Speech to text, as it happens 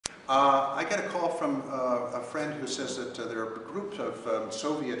I get a call from a friend who says that there are a group of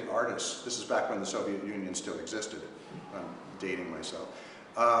Soviet artists, this is back when the Soviet Union still existed, I'm dating myself,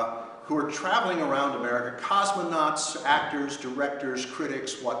 who are traveling around America, cosmonauts, actors, directors,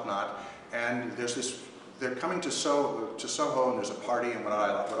 critics, whatnot, and there's this, they're coming to Soho and there's a party and what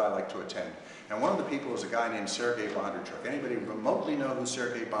I like to attend. And one of the people is a guy named Sergei Bondarchuk. Anybody remotely know who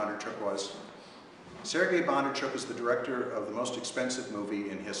Sergei Bondarchuk was? Sergei Bondarchuk is the director of the most expensive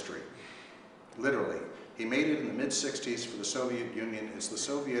movie in history, literally. He made it in the mid-60s for the Soviet Union. It's the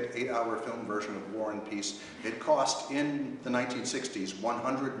Soviet 8-hour film version of War and Peace. It cost, in the 1960s,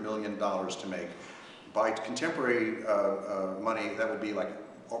 $100 million to make. By contemporary money, that would be like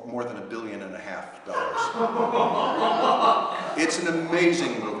more than $1.5 billion. It's an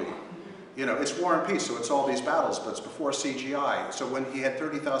amazing movie. You know, it's War and Peace, so it's all these battles, but it's before CGI. So when he had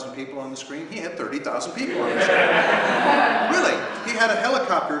 30,000 people on the screen, he had 30,000 people on the screen. Really, he had a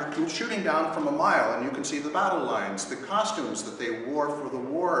helicopter shooting down from a mile, and you can see the battle lines, the costumes that they wore for the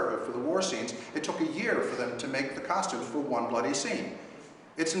war scenes. It took a year for them to make the costumes for one bloody scene.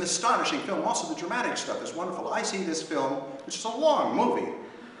 It's an astonishing film. Also, the dramatic stuff is wonderful. I see this film, which is a long movie.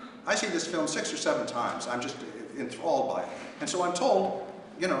 I see this film 6 or 7 times. I'm just enthralled by it. And so I'm told,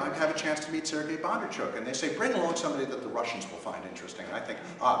 you know, I have a chance to meet Sergei Bondarchuk, and they say, bring along somebody that the Russians will find interesting. And I think,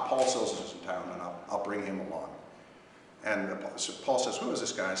 Paul Sills is in town, and I'll bring him along. And Paul says, who is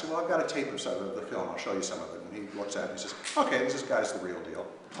this guy? I said, well, I've got a tape of the film. I'll show you some of it. And he looks at it and he says, okay, this guy's the real deal.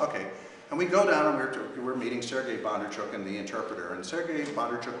 Okay. And we go down and we're meeting Sergei Bondarchuk and the interpreter. And Sergei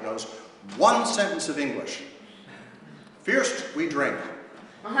Bondarchuk knows one sentence of English. First, we drink.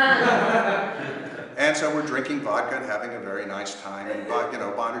 And so we're drinking vodka and having a very nice time. And you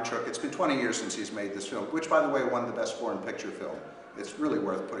know, Bondarchuk, it's been 20 years since he's made this film, which, by the way, won the best foreign picture film. It's really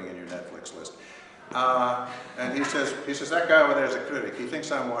worth putting in your Netflix list. And he says, that guy over there is a critic. He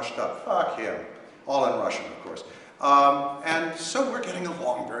thinks I'm washed up. Fuck him. All in Russian, of course. And so we're getting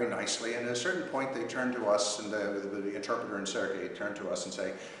along very nicely. And at a certain point, they turn to us, and the interpreter and Sergei turn to us and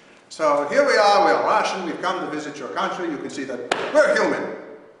say, so here we are, we're Russian, we've come to visit your country. You can see that we're human.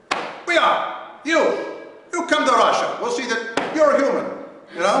 We are. You come to Russia. We'll see that you're a human,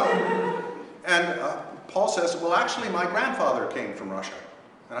 you know? And Paul says, well, actually, my grandfather came from Russia.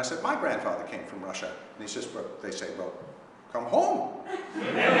 And I said, my grandfather came from Russia. And he says, well, they say, well, come home.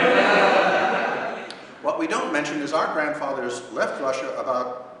 What we don't mention is our grandfathers left Russia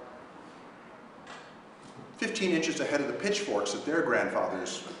about 15 inches ahead of the pitchforks that their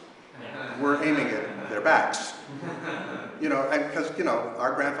grandfathers were aiming at their backs. You know, and because, you know,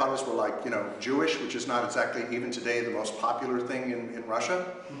 our grandfathers were like, you know, Jewish, which is not exactly even today the most popular thing in Russia.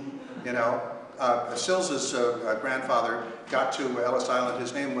 You know, Sills' grandfather got to Ellis Island.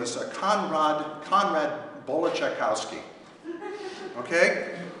 His name was Konrad Bolachakowski.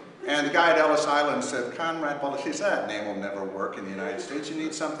 Okay? And the guy at Ellis Island said, Konrad Bolachakowski, that name will never work in the United States. You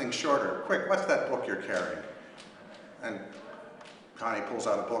need something shorter. Quick, what's that book you're carrying? And Connie pulls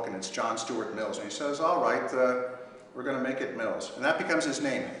out a book, and it's John Stuart Mills. And he says, all right, we're going to make it Mills. And that becomes his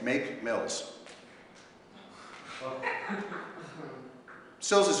name, Make Mills.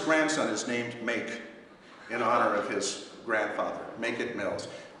 Sills' grandson is named Make in honor of his grandfather, Make It Mills.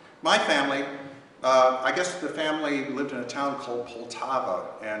 My family, I guess the family lived in a town called Poltava,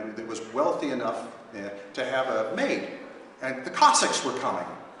 and it was wealthy enough to have a maid. And the Cossacks were coming.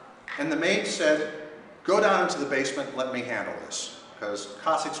 And the maid said, go down into the basement and let me handle this. Because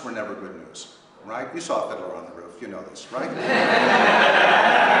Cossacks were never good news, right? You saw Fiddler on the Roof, you know this, right?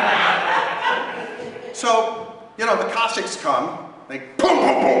 So, you know, the Cossacks come, they boom,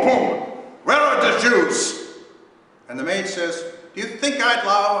 boom, boom, boom. Where are the Jews? And the maid says, do you think I'd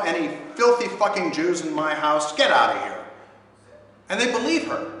allow any filthy fucking Jews in my house? Get out of here. And they believe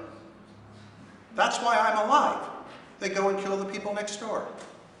her. That's why I'm alive. They go and kill the people next door.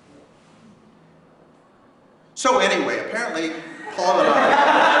 So anyway, apparently, Paul and I,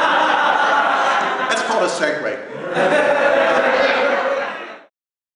 that's called a segue.